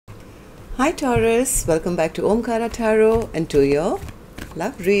Hi Taurus, welcome back to Omkaratarot and to your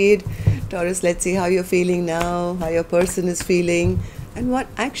love read. Taurus, let's see how you're feeling now, how your person is feeling, and what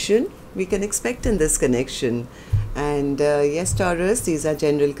action we can expect in this connection. And yes, Taurus, these are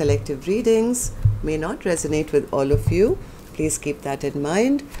general collective readings, may not resonate with all of you. Please keep that in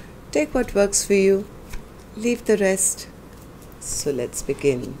mind. Take what works for you, leave the rest. So let's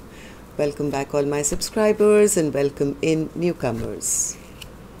begin. Welcome back all my subscribers and welcome in newcomers.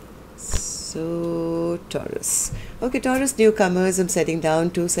 So Taurus. Okay, Taurus newcomers, I'm setting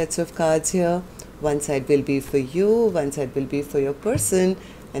down two sets of cards here. One side will be for you, one side will be for your person,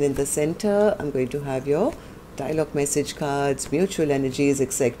 and in the center I'm going to have your dialogue message cards, mutual energies,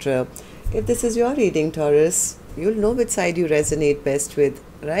 etc. If this is your reading, Taurus, you'll know which side you resonate best with,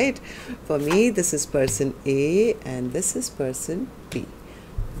 right? For me, this is person A and this is person B.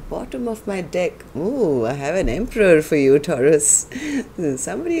 Bottom of my deck. Ooh, I have an emperor for you, Taurus.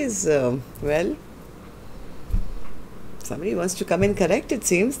 Somebody is, somebody wants to come in correct, it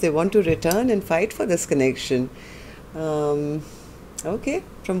seems. They want to return and fight for this connection. Okay,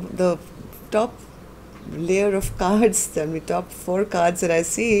 from the top layer of cards, the top four cards that I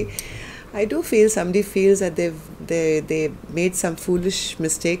see, I do feel somebody feels that they made some foolish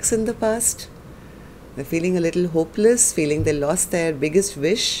mistakes in the past. They're feeling a little hopeless, feeling they lost their biggest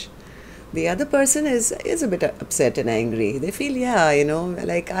wish. The other person is a bit upset and angry. They feel,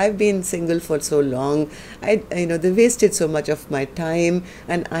 like I've been single for so long. They wasted so much of my time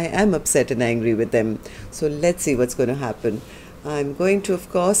and I am upset and angry with them. So let's see what's going to happen. I'm going to, of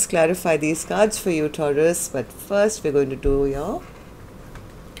course, clarify these cards for you, Taurus. But first, we're going to do your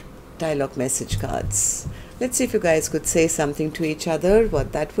dialogue message cards. Let's see if you guys could say something to each other,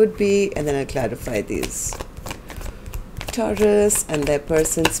 what that would be, and then I'll clarify these. Taurus and their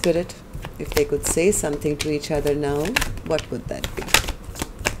person spirit, if they could say something to each other now, what would that be?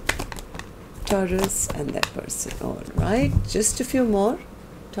 Taurus and their person. All right, just a few more.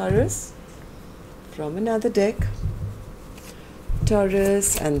 Taurus from another deck.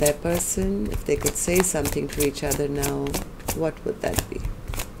 Taurus and their person, if they could say something to each other now, what would that be?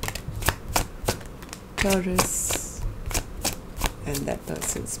 Taurus and that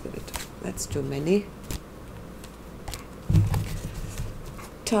person's spirit. That's too many.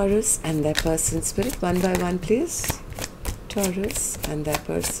 Taurus and their person's spirit, one by one, please. Taurus and their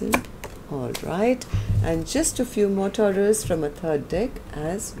person. All right. And just a few more Taurus from a third deck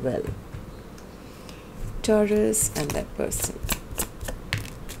as well. Taurus and that person.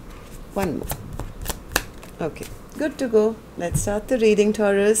 One more. Okay, good to go. Let's start the reading,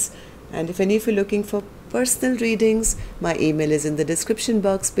 Taurus. And if any of you are looking for personal readings, my email is in the description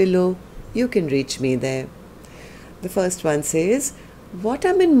box below. You can reach me there. The first one says, what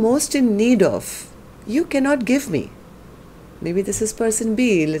I'm most in need of, you cannot give me. Maybe this is person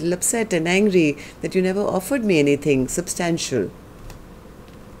B, a little upset and angry that you never offered me anything substantial.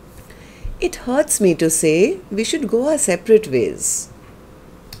 It hurts me to say we should go our separate ways.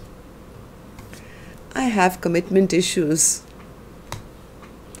 I have commitment issues.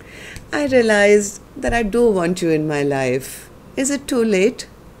 I realized that I do want you in my life. Is it too late?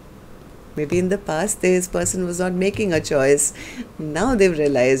 Maybe in the past this person was not making a choice. Now they've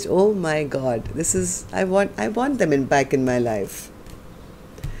realized, oh my God, I want them back in my life.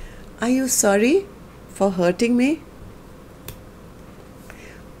 Are you sorry for hurting me?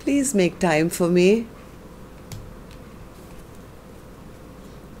 Please make time for me.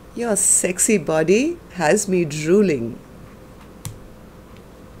 Your sexy body has me drooling.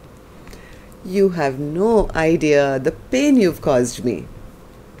 You have no idea the pain you've caused me.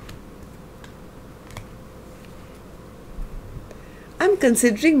 I'm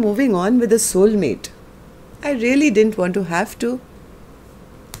considering moving on with a soulmate. I really didn't want to have to.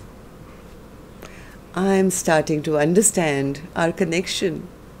 I'm starting to understand our connection.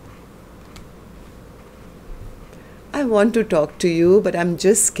 I want to talk to you, but I'm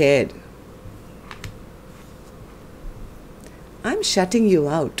just scared. I'm shutting you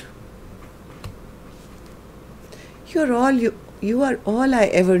out. You are all I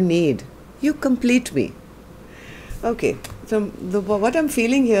ever need. You complete me. Okay, what I'm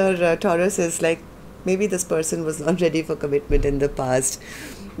feeling here, Taurus, is like maybe this person was not ready for commitment in the past.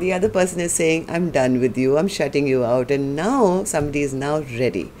 The other person is saying, I'm done with you, I'm shutting you out. And now somebody is now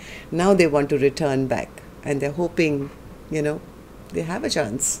ready. Now they want to return back. And they're hoping, they have a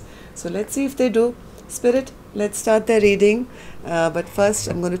chance. So let's see if they do. Spirit, let's start the reading. But first,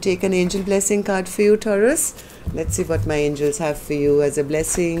 I'm going to take an angel blessing card for you, Taurus. Let's see what my angels have for you as a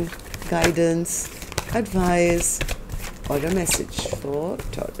blessing, guidance, advice, or a message for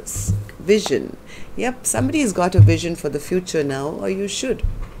Taurus. Vision. Yep, somebody's got a vision for the future now, or you should.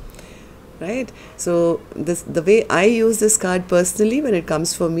 right? So the way I use this card personally, when it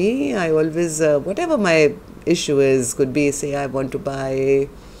comes for me, I always, whatever my issue is, could be, say I want to buy,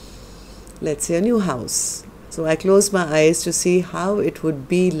 let's say, a new house. So I close my eyes to see how it would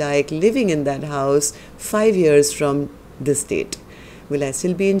be like living in that house 5 years from this date. Will I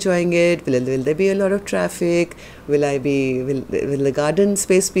still be enjoying it? Will there be a lot of traffic? Will the garden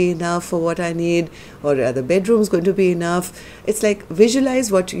space be enough for what I need? Or are the bedrooms going to be enough? It's like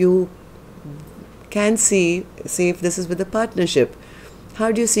visualize what you can see. Say if this is with a partnership,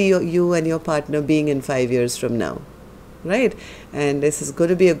 how do you see you and your partner being in 5 years from now? Right? And this is going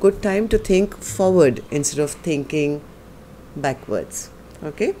to be a good time to think forward instead of thinking backwards.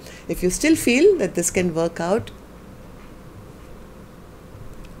 Okay? If you still feel that this can work out,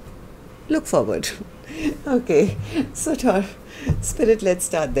 look forward. Okay, so Spirit, let's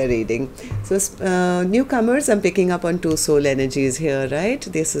start the reading. So newcomers, I'm picking up on two soul energies here, right?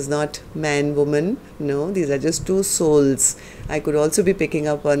 This is not man, woman. No, these are just two souls. I could also be picking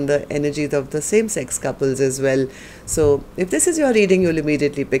up on the energies of the same-sex couples as well. So if this is your reading, you'll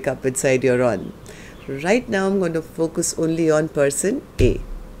immediately pick up which side you're on. Right now, I'm going to focus only on person A.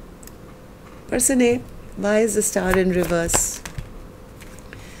 Person A, why is the star in reverse?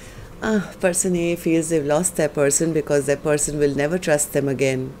 Person A feels they've lost their person because their person will never trust them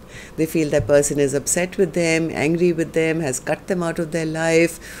again. They feel that person is upset with them, angry with them, has cut them out of their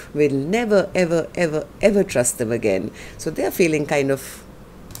life, will never, ever, ever, ever trust them again. So they're feeling kind of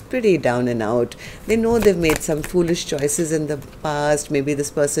pretty down and out. They know they've made some foolish choices in the past. Maybe this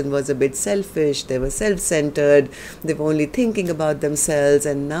person was a bit selfish, they were self-centered, they were only thinking about themselves,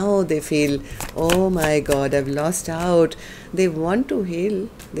 and now they feel, oh my God, I've lost out. They want to heal.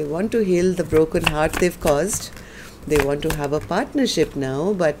 They want to heal the broken heart they've caused. They want to have a partnership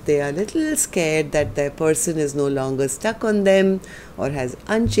now, but they are a little scared that their person is no longer stuck on them or has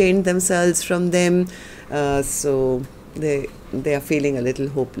unchained themselves from them. So they are feeling a little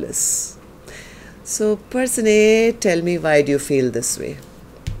hopeless. So person A, tell me, why do you feel this way?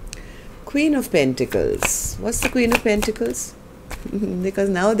 Queen of Pentacles. What's the Queen of Pentacles? Because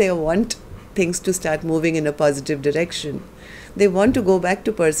now they want things to start moving in a positive direction. They want to go back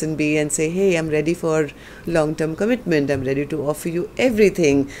to person B and say, hey, I'm ready for long-term commitment. I'm ready to offer you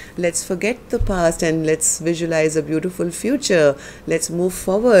everything. Let's forget the past and let's visualize a beautiful future. Let's move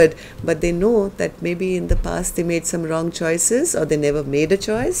forward. But they know that maybe in the past they made some wrong choices or they never made a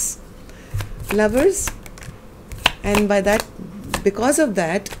choice. Lovers. And by that, because of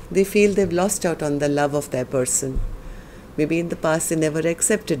that, they feel they've lost out on the love of their person. Maybe in the past they never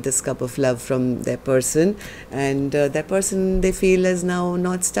accepted this cup of love from their person, and that person they feel is now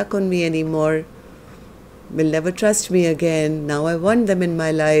not stuck on me anymore, will never trust me again. Now I want them in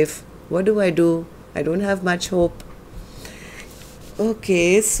my life. What do? I don't have much hope.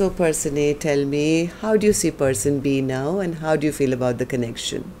 Okay, so person A, tell me, how do you see person B now and how do you feel about the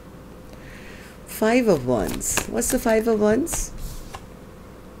connection? Five of Wands. What's the Five of Wands?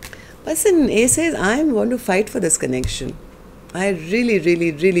 Person A says, I want to fight for this connection. I really,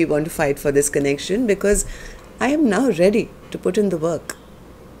 really, really want to fight for this connection because I am now ready to put in the work.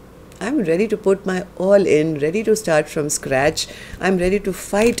 I'm ready to put my all in, ready to start from scratch. I'm ready to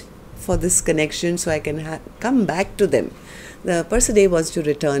fight for this connection so I can come back to them. The person A wants to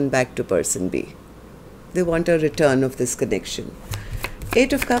return back to person B. They want a return of this connection.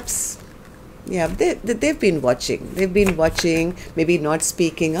 Eight of Cups. Yeah, they've been watching. They've been watching, maybe not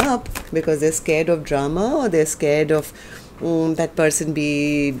speaking up because they're scared of drama or they're scared of that person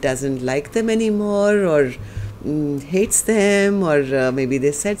B doesn't like them anymore or hates them, or maybe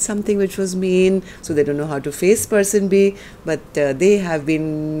they said something which was mean, so they don't know how to face person B. But they have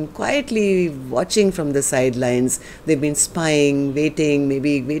been quietly watching from the sidelines. They've been spying, waiting,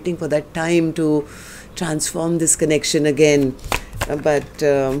 maybe waiting for that time to transform this connection again.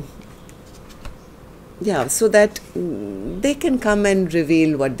 Yeah, so that they can come and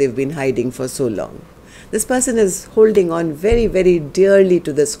reveal what they've been hiding for so long. This person is holding on very, very dearly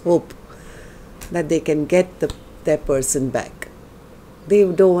to this hope that they can get their person back. They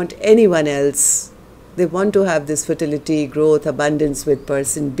don't want anyone else. They want to have this fertility, growth, abundance with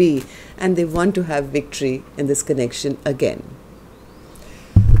person B, and they want to have victory in this connection again.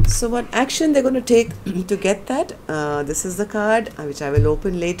 So what action they're going to take to get that? This is the card which I will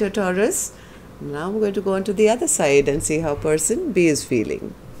open later, Taurus. Now I'm going to go on to the other side and see how person B is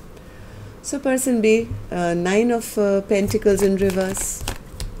feeling. So person B, Nine of Pentacles in reverse,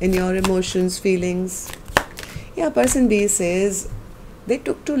 in your emotions, feelings. Yeah, person B says, they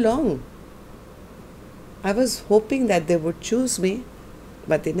took too long. I was hoping that they would choose me.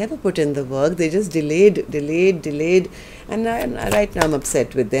 but they never put in the work. They just delayed, and right now I'm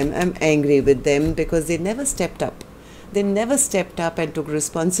upset with them. I'm angry with them because they never stepped up. They never stepped up and took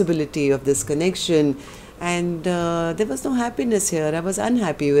responsibility of this connection, and there was no happiness here. I was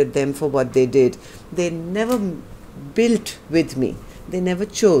unhappy with them for what they did. They never built with me. They never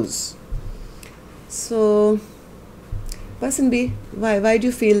chose. So, person B, why do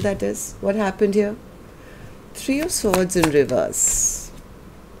you feel that is? What happened here? 3 of Swords in reverse.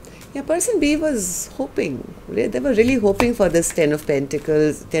 Yeah, person B was hoping. They were really hoping for this 10 of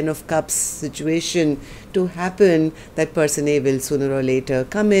Pentacles, 10 of Cups situation to happen, that person A will sooner or later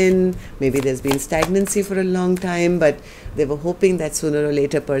come in. Maybe there's been stagnancy for a long time, but they were hoping that sooner or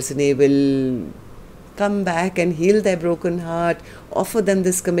later person A will come back and heal their broken heart, offer them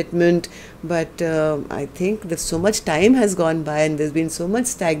this commitment. But I think that so much time has gone by and there's been so much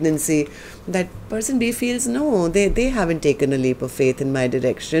stagnancy that person B feels, no, they haven't taken a leap of faith in my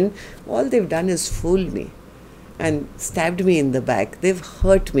direction. All they've done is fool me and stabbed me in the back. They've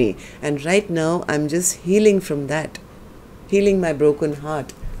hurt me, and right now I'm just healing from that, healing my broken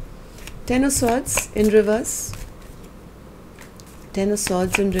heart. 10 of Swords in reverse. 10 of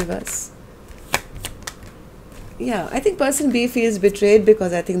Swords in reverse. Yeah, I think person B feels betrayed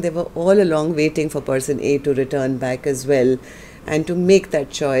because I think they were all along waiting for person A to return back as well and to make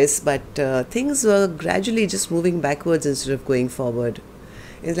that choice, but things were gradually just moving backwards instead of going forward.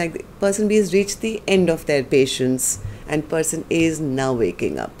 It's like person B has reached the end of their patience and person A is now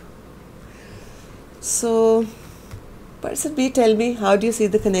waking up. So, person B, tell me, how do you see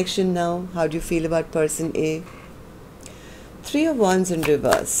the connection now? How do you feel about person A? 3 of Wands in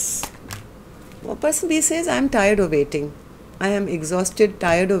reverse. Well, person B says, I'm tired of waiting. I am exhausted,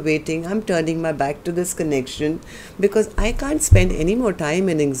 tired of waiting. I'm turning my back to this connection because I can't spend any more time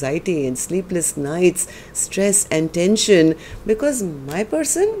in anxiety and sleepless nights, stress and tension because my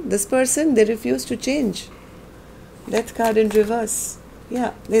person, this person, they refuse to change. Death card in reverse.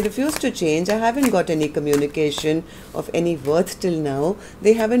 Yeah, they refuse to change. I haven't got any communication of any worth till now.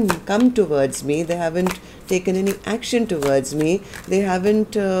 They haven't come towards me. They haven't taken any action towards me. They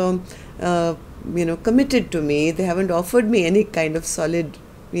haven't committed to me. They haven't offered me any kind of solid,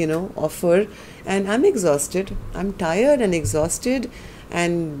 offer. And I'm exhausted. I'm tired and exhausted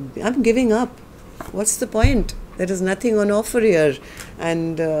and I'm giving up. What's the point? There is nothing on offer here.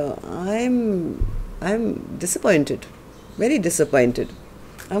 And I'm disappointed. Very disappointed.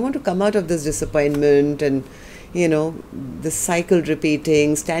 I want to come out of this disappointment and, this cycle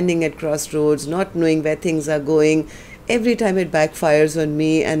repeating, standing at crossroads, not knowing where things are going. Every time it backfires on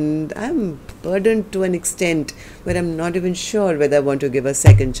me and I'm burdened to an extent where I'm not even sure whether I want to give a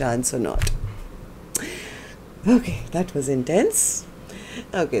second chance or not. Okay, that was intense.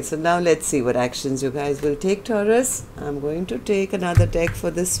 Okay, so now let's see what actions you guys will take, Taurus. I'm going to take another deck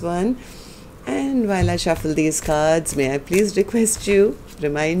for this one. And while I shuffle these cards, may I please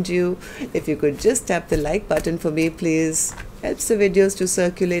remind you, if you could just tap the like button for me, please. Helps the videos to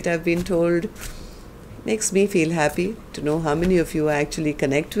circulate, I've been told. Makes me feel happy to know how many of you I actually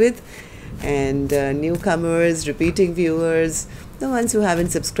connect with. And newcomers, repeating viewers, the ones who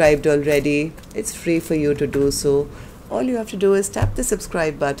haven't subscribed already, it's free for you to do so. All you have to do is tap the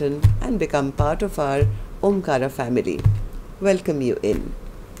subscribe button and become part of our Omkara family. Welcome you in.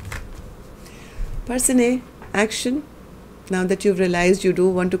 Person A, action. Now that you've realized you do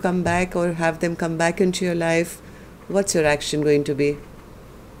want to come back or have them come back into your life, what's your action going to be?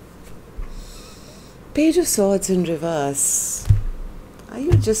 Page of Swords in reverse. Are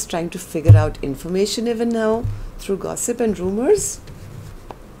you just trying to figure out information even now through gossip and rumors?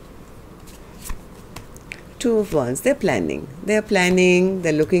 2 of Wands. They're planning.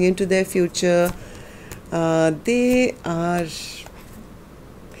 They're looking into their future. They're a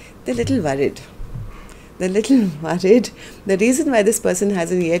little worried. The reason why this person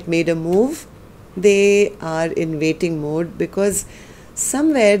hasn't yet made a move, they are in waiting mode because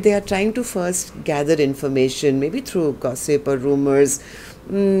somewhere they are trying to first gather information, maybe through gossip or rumors.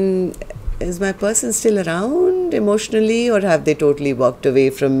 Is my person still around emotionally or have they totally walked away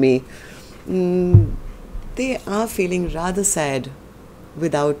from me? They are feeling rather sad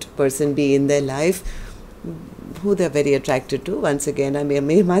without person B in their life, who they're very attracted to. Once again, I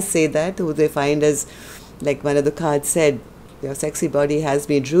must say that, who they find as, like one of the cards said, your sexy body has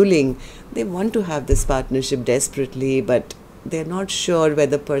me drooling. They want to have this partnership desperately, but they're not sure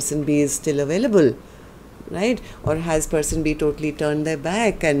whether person B is still available, right? Or has person B totally turned their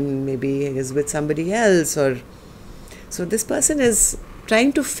back and maybe is with somebody else? So this person is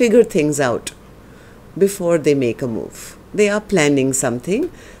trying to figure things out before they make a move. They are planning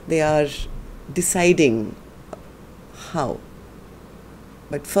something. They are deciding how.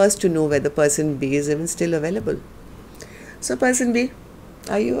 But first to know whether person B is even still available. So person B,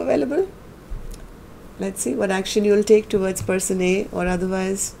 are you available? Let's see what action you will take towards person A or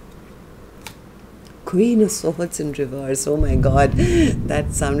otherwise. Queen of Swords in reverse. Oh my God,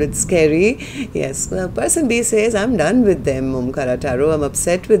 that sounded scary. Yes, person B says, I'm done with them, Omkaratarot. I'm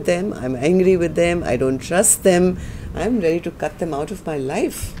upset with them. I'm angry with them. I don't trust them. I'm ready to cut them out of my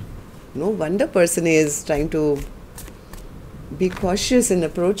life. No wonder person A is trying to be cautious in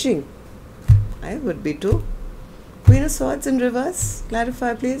approaching. I would be too. Queen of Swords in reverse.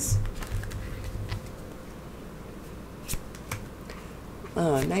 Clarify, please.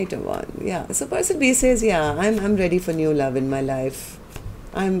 Knight of Wands. Yeah. So person B says, yeah, I'm ready for new love in my life.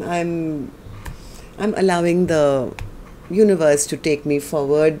 I'm allowing the universe to take me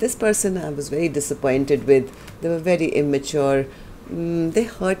forward. This person I was very disappointed with. They were very immature. They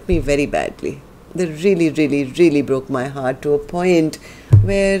hurt me very badly. They really, really, really broke my heart to a point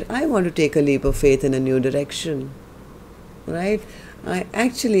where I want to take a leap of faith in a new direction. Right?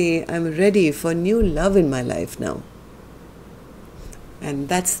 I'm ready for new love in my life now. And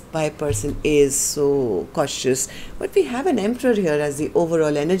that's why person A is so cautious. But we have an Emperor here as the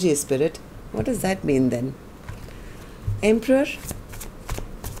overall energy spirit. What does that mean then? Emperor?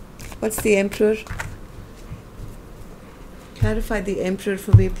 What's the Emperor? Clarify the Emperor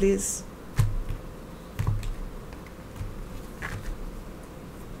for me, please.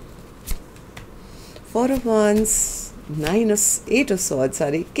 Four of Wands, Eight of Swords,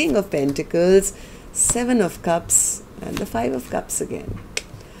 sorry, King of Pentacles, Seven of Cups, and the Five of Cups again.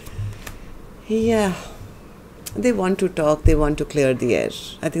 Yeah, they want to talk, they want to clear the air.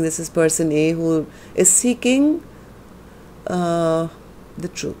 I think this is person A who is seeking the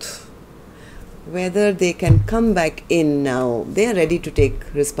truth. Whether they can come back in now. They are ready to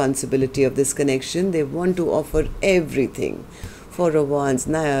take responsibility of this connection. They want to offer everything. Four of Wands,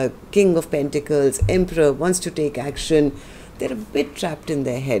 King of Pentacles, Emperor wants to take action. They're a bit trapped in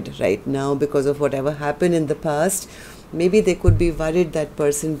their head right now because of whatever happened in the past. Maybe they could be worried that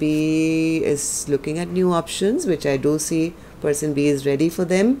person B is looking at new options, which I do see person B is ready for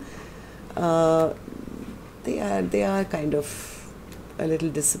them. They are kind of a little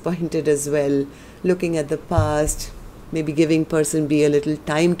disappointed as well, looking at the past, maybe giving person B a little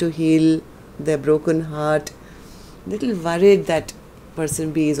time to heal their broken heart. Little worried that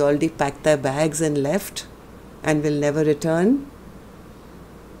person B has already packed their bags and left and will never return.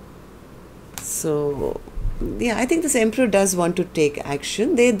 So yeah, I think this Emperor does want to take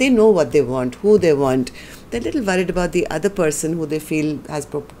action. They know what they want, who they want. They're a little worried about the other person who they feel has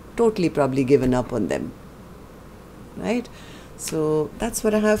totally probably given up on them. Right? So that's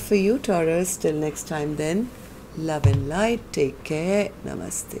what I have for you, Taurus. Till next time then. Love and light. Take care.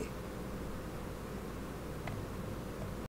 Namaste.